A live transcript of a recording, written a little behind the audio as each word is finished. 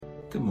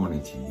Good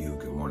morning to you,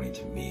 good morning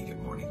to me,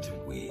 good morning to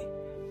we.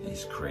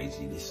 It's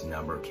crazy, this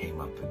number came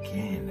up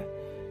again.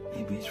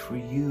 Maybe it's for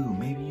you,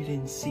 maybe you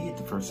didn't see it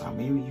the first time,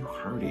 maybe you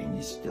heard it and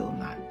you're still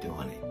not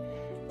doing it.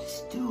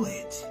 Just do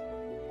it.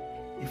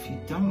 If you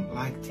don't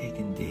like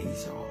taking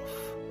days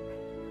off,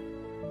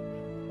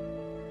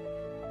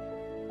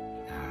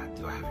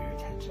 do I have your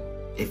attention?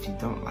 If you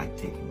don't like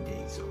taking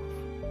days off,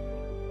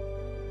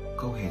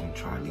 go ahead and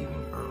try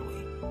leaving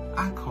early.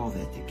 I call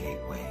that the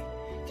gateway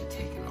to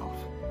taking off.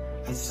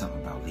 It's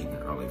something about leaving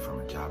early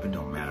from a job. It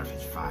don't matter if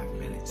it's 5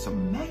 minutes. So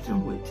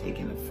imagine we're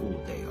taking a full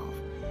day off.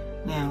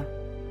 Now,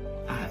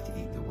 I have to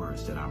eat the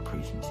words that I'm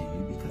preaching to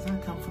you because I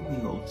come from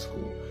the old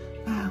school.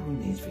 Who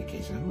needs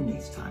vacation? Who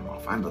needs time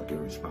off? I look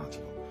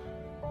irresponsible.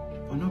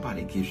 Well,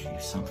 nobody gives you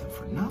something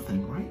for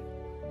nothing, right?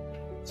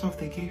 So if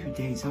they gave you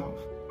days off,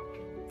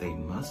 they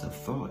must have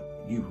thought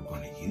you were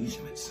going to use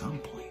them at some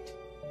point.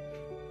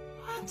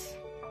 What?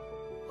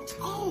 It's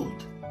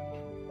gold.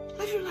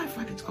 Live your life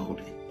like it's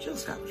golden. Jill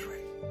Scott was right.